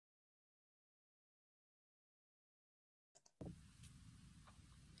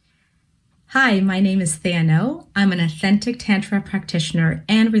Hi, my name is Theano. I'm an authentic Tantra practitioner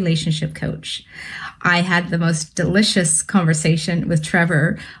and relationship coach. I had the most delicious conversation with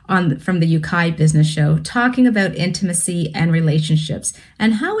Trevor from the Yeukai Business Show, talking about intimacy and relationships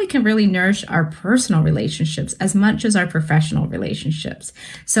and how we can really nourish our personal relationships as much as our professional relationships.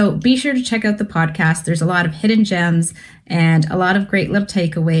 So be sure to check out the podcast. There's a lot of hidden gems and a lot of great little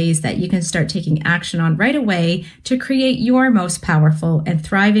takeaways that you can start taking action on right away to create your most powerful and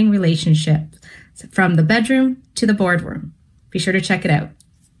thriving relationship from the bedroom to the boardroom. Be sure to check it out.